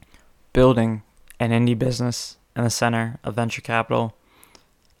building an indie business in the center of venture capital.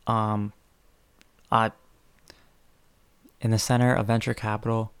 Um, I in the center of venture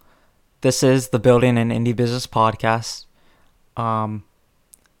capital. This is the Building an Indie Business podcast. Um,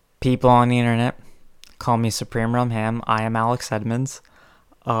 People on the internet call me Supreme Realm Ham. I am Alex Edmonds.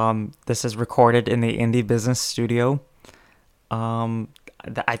 This is recorded in the Indie Business Studio.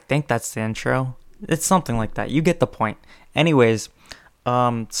 I think that's the intro. It's something like that. You get the point. Anyways,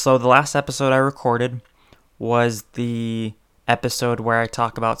 so the last episode I recorded was the episode where I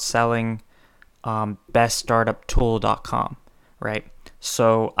talk about selling beststartuptool.com, right?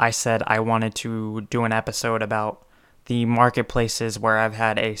 So I said I wanted to do an episode about the marketplaces where I've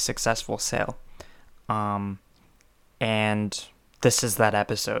had a successful sale. And this is that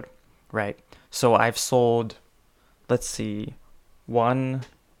episode, right? So I've sold, let's see, 1,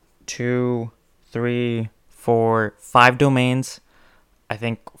 2, 3, 4, 5 domains. I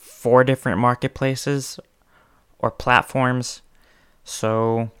think 4 different marketplaces or platforms.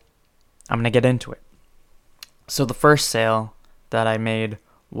 So I'm going to get into it. So the first sale that I made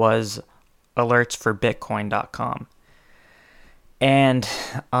was alertsforbitcoin.com. And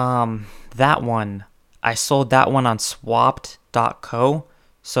that one, I sold that one on swapped.co.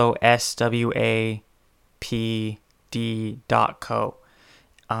 So SWAPD.co.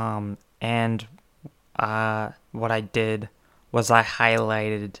 And what I did was I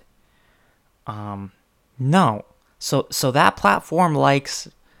highlighted, no. So that platform likes,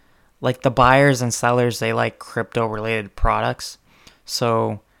 like, the buyers and sellers, they like crypto related products.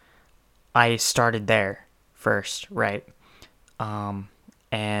 So I started there first, right?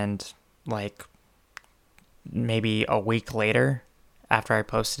 And like maybe a week later after I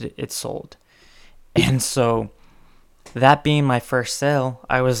posted it, it sold. And so that being my first sale,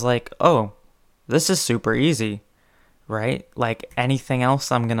 I was like, oh, this is super easy, right? Like anything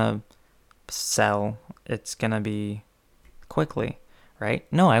else I'm gonna sell, it's gonna be quickly, right?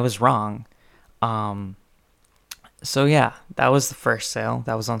 No, I was wrong. So yeah, that was the first sale.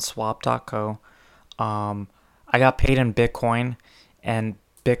 That was on swap.co. I got paid in Bitcoin, and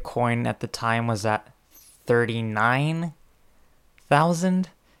Bitcoin at the time was at 39,000,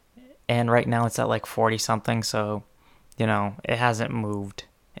 and right now it's at like 40 something. So, it hasn't moved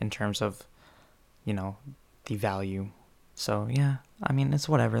in terms of, the value. So yeah, I mean, it's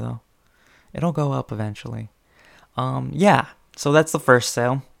whatever though. It'll go up eventually. Yeah, so that's the first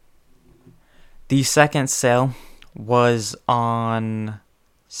sale. The second sale was on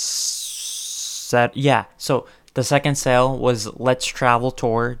so the second sale was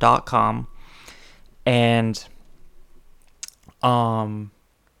letstraveltour.com, and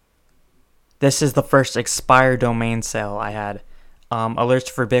this is the first expired domain sale I had. Alerts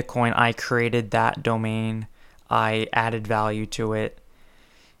for Bitcoin, I created that domain. I added value to it,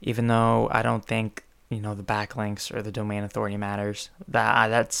 even though I don't think the backlinks or the domain authority matters.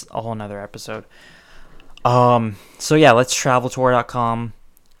 That's a whole nother episode. So yeah, letstraveltour.com.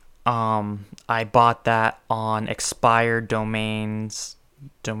 I bought that on expired domains.net.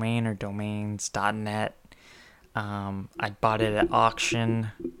 I bought it at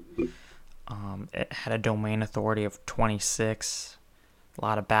auction. It had a domain authority of 26, a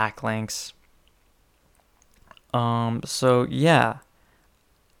lot of backlinks. So yeah,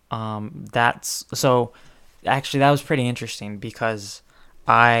 actually that was pretty interesting because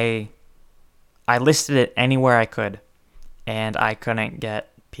I listed it anywhere I could, and I couldn't get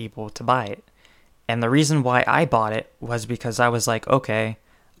people to buy it. And the reason why I bought it was because I was like, okay,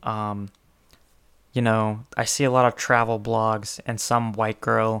 I see a lot of travel blogs, and some white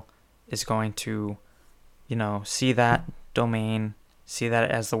girl is going to, see that domain, see that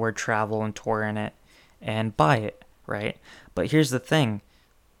it has the word travel and tour in it, and buy it, right? But here's the thing.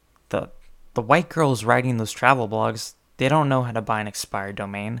 The white girls writing those travel blogs, they don't know how to buy an expired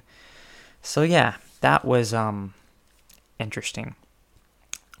domain. So yeah, that was interesting.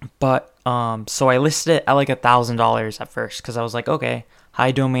 But so I listed it at like $1,000 at first because I was like, okay,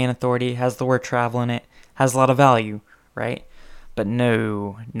 high domain authority, has the word travel in it, has a lot of value, right? But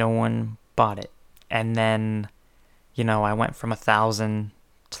no one bought it. And then, I went from 1,000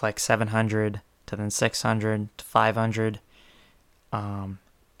 to like 700 to then 600 to 500. And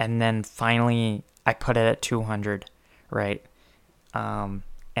then finally I put it at 200, right? And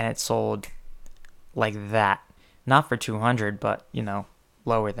it sold like that. Not for 200, but,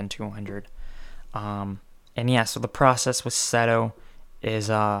 lower than 200. And yeah, so the process with Seto is,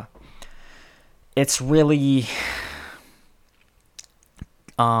 it's really,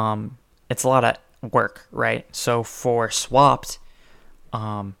 it's a lot of work, right? So for Swapped,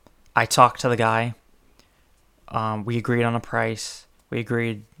 I talked to the guy, we agreed on a price, We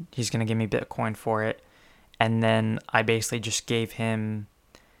agreed he's going to give me Bitcoin for it. And then I basically just gave him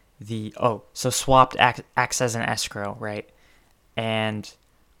so swapped acts as an escrow, right? And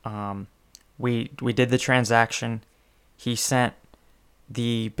we did the transaction. He sent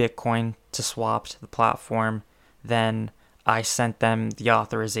the Bitcoin to swap to the platform. Then I sent them the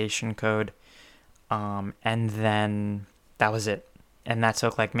authorization code. And then that was it. And that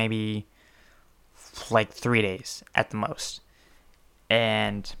took maybe 3 days at the most.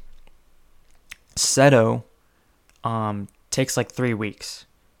 And Seto takes 3 weeks.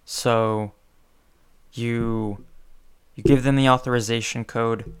 So you give them the authorization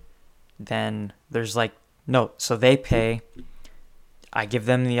code, then there's so they pay, I give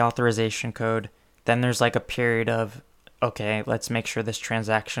them the authorization code, then there's a period of, okay, let's make sure this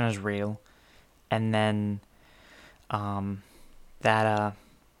transaction is real, and then that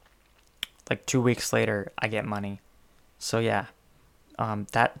 2 weeks later I get money. So yeah,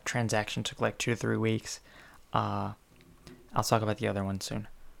 that transaction took 2 to 3 weeks. I'll talk about the other one soon.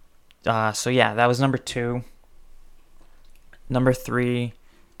 So yeah, that was number 2. Number 3,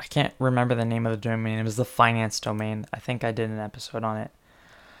 I can't remember the name of the domain. It was the finance domain. I think I did an episode on it.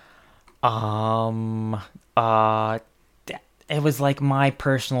 It was my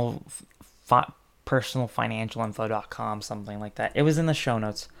personal financialinfo.com, something like that. It was in the show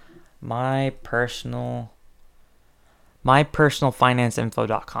notes. My personal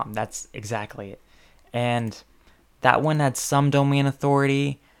financeinfo.com. That's exactly it. And that one had some domain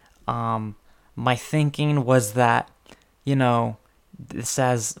authority. My thinking was that, this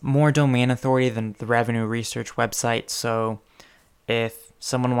has more domain authority than the Revenue Research website. So if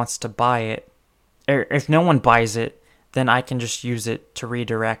someone wants to buy it, or if no one buys it, then I can just use it to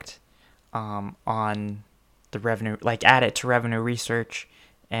redirect on the revenue, add it to Revenue Research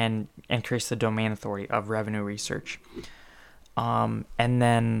and increase the domain authority of Revenue Research. And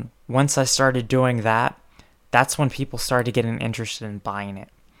then once I started doing that, that's when people started getting interested in buying it,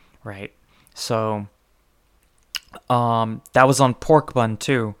 right? So that was on Porkbun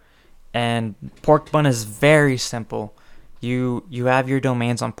too, and Porkbun is very simple. You have your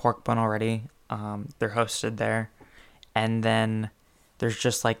domains on Porkbun already. They're hosted there, and then there's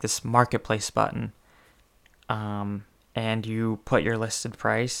just this marketplace button, and you put your listed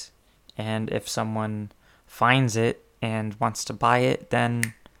price, and if someone finds it and wants to buy it,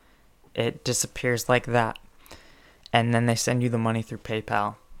 then it disappears like that, and then they send you the money through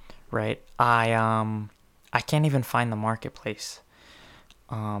PayPal, right? I can't even find the marketplace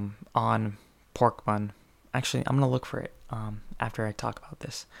on Porkbun. Actually, I'm gonna look for it after I talk about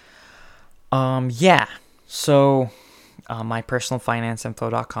this. Yeah. So my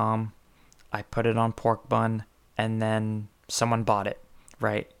personalfinanceinfo.com, I put it on Porkbun, and then someone bought it,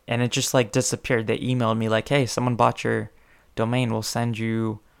 right? And it just disappeared. They emailed me hey, someone bought your domain. We'll send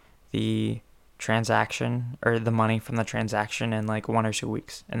you the transaction or the money from the transaction in 1 or 2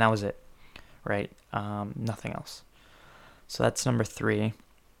 weeks, and that was it, right? Nothing else. So that's number 3.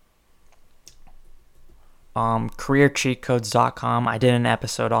 careercheatcodes.com. I did an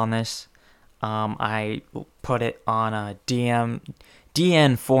episode on this. I put it on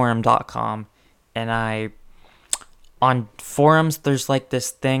dnforum.com, and on forums there's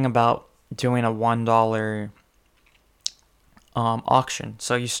this thing about doing a $1 auction.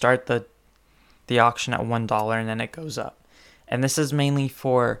 So you start the auction at $1 and then it goes up. And this is mainly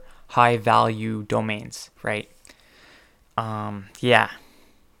for high value domains, right? Yeah.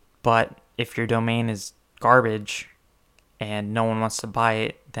 But if your domain is garbage and no one wants to buy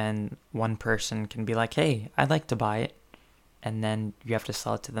it, then one person can be hey, I'd like to buy it, and then you have to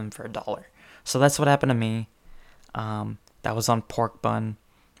sell it to them for $1. So that's what happened to me. That was on Porkbun,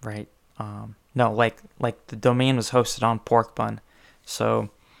 right? No, the domain was hosted on Porkbun. So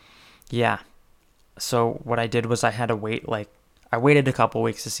yeah. So what I did was I had to wait, I waited a couple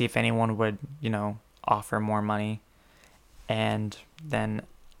weeks to see if anyone would, offer more money. And then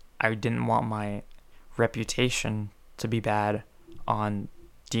I didn't want my reputation to be bad on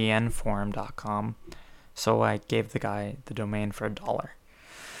dnforum.com. So I gave the guy the domain for $1.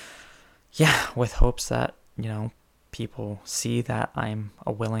 Yeah, with hopes that, people see that I'm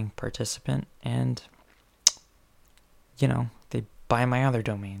a willing participant and, they buy my other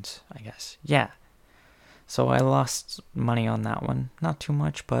domains, I guess. Yeah. So I lost money on that one. Not too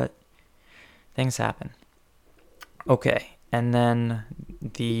much, but things happen. Okay, and then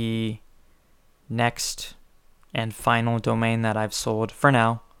the next and final domain that I've sold for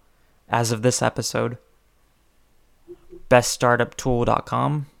now, as of this episode,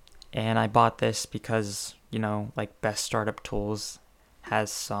 beststartuptool.com. And I bought this because, Best Startup Tools has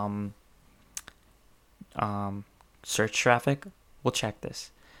some search traffic, we'll check this.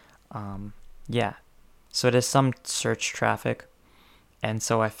 Yeah. So it is some search traffic, and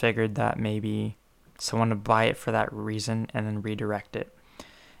so I figured that maybe someone would buy it for that reason and then redirect it.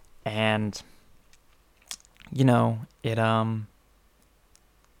 And it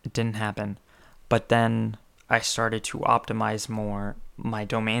didn't happen. But then I started to optimize my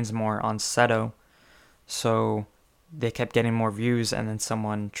domains more on Seto, so they kept getting more views, and then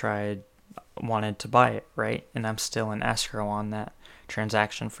someone wanted to buy it, right? And I'm still in escrow on that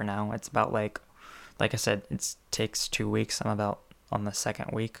transaction for now. It's about like I said, it takes 2 weeks. I'm about on the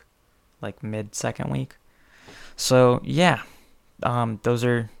second week, like mid second week. So yeah, those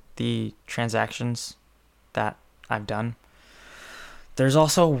are the transactions that I've done. There's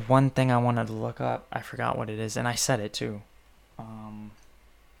also one thing I wanted to look up. I forgot what it is, and I said it too.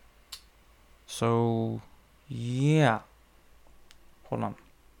 So yeah, hold on.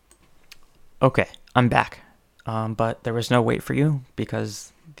 Okay, I'm back. But there was no wait for you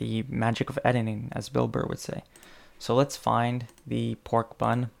because the magic of editing, as Bill Burr would say. So let's find the pork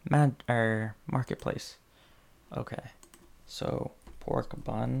bun marketplace. Okay, so pork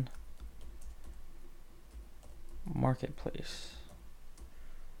bun marketplace.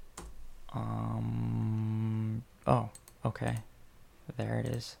 Oh, okay. There it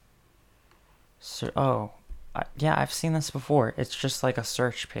is. So, yeah, I've seen this before. It's just like a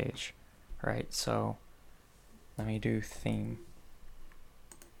search page, right? So, let me do theme.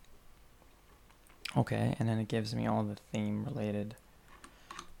 Okay, and then it gives me all the theme related.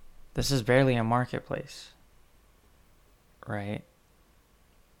 This is barely a marketplace, right?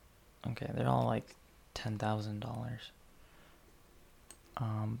 Okay, they're all like $10,000.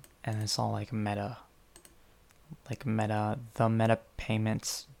 And it's all like meta, the meta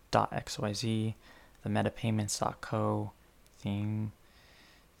payments.xyz, the meta payments.co, theme,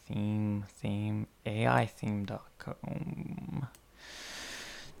 AI theme.com.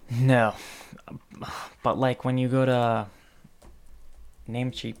 No, but like when you go to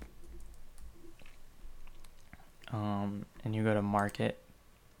Namecheap, and you go to market,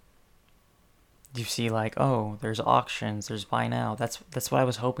 you see like, oh, there's auctions, there's buy now. That's what I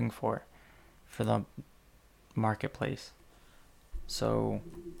was hoping for the marketplace. So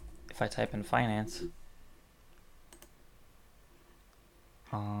if I type in finance,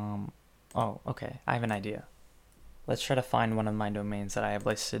 oh, okay, I have an idea. Let's try to find one of my domains that I have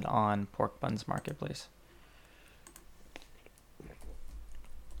listed on Pork Buns Marketplace.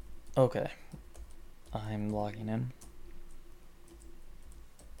 Okay, I'm logging in.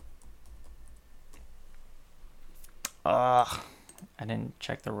 I didn't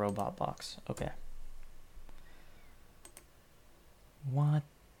check the robot box. Okay. What?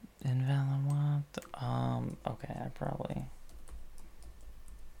 Invalid what? Okay, I probably...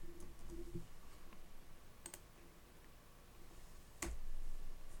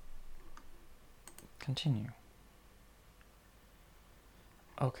 Continue.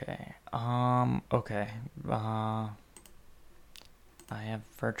 Okay, okay. I have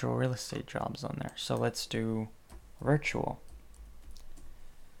virtual real estate jobs on there, so let's do virtual.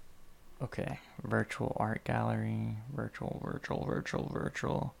 Okay, virtual art gallery, virtual.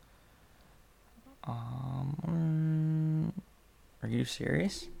 Are you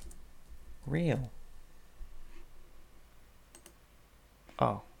serious? Real.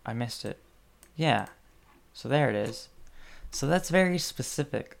 Oh, I missed it. Yeah, so there it is. So that's very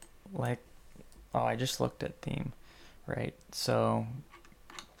specific. Like, oh, I just looked at theme, right? So,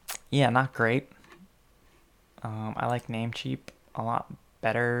 yeah, not great. I like Namecheap a lot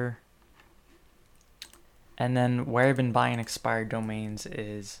better. And then where I've been buying expired domains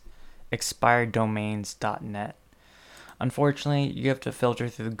is expireddomains.net. Unfortunately, you have to filter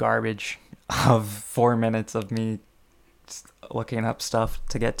through the garbage of 4 minutes of me looking up stuff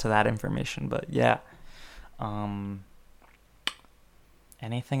to get to that information. But yeah.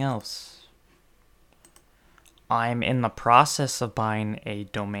 Anything else? I'm in the process of buying a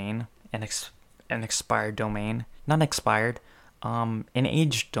domain, an expired domain. Not expired, an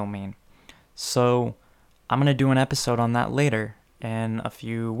aged domain. So I'm going to do an episode on that later in a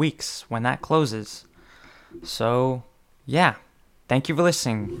few weeks when that closes. So, yeah. Thank you for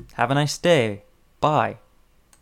listening. Have a nice day. Bye.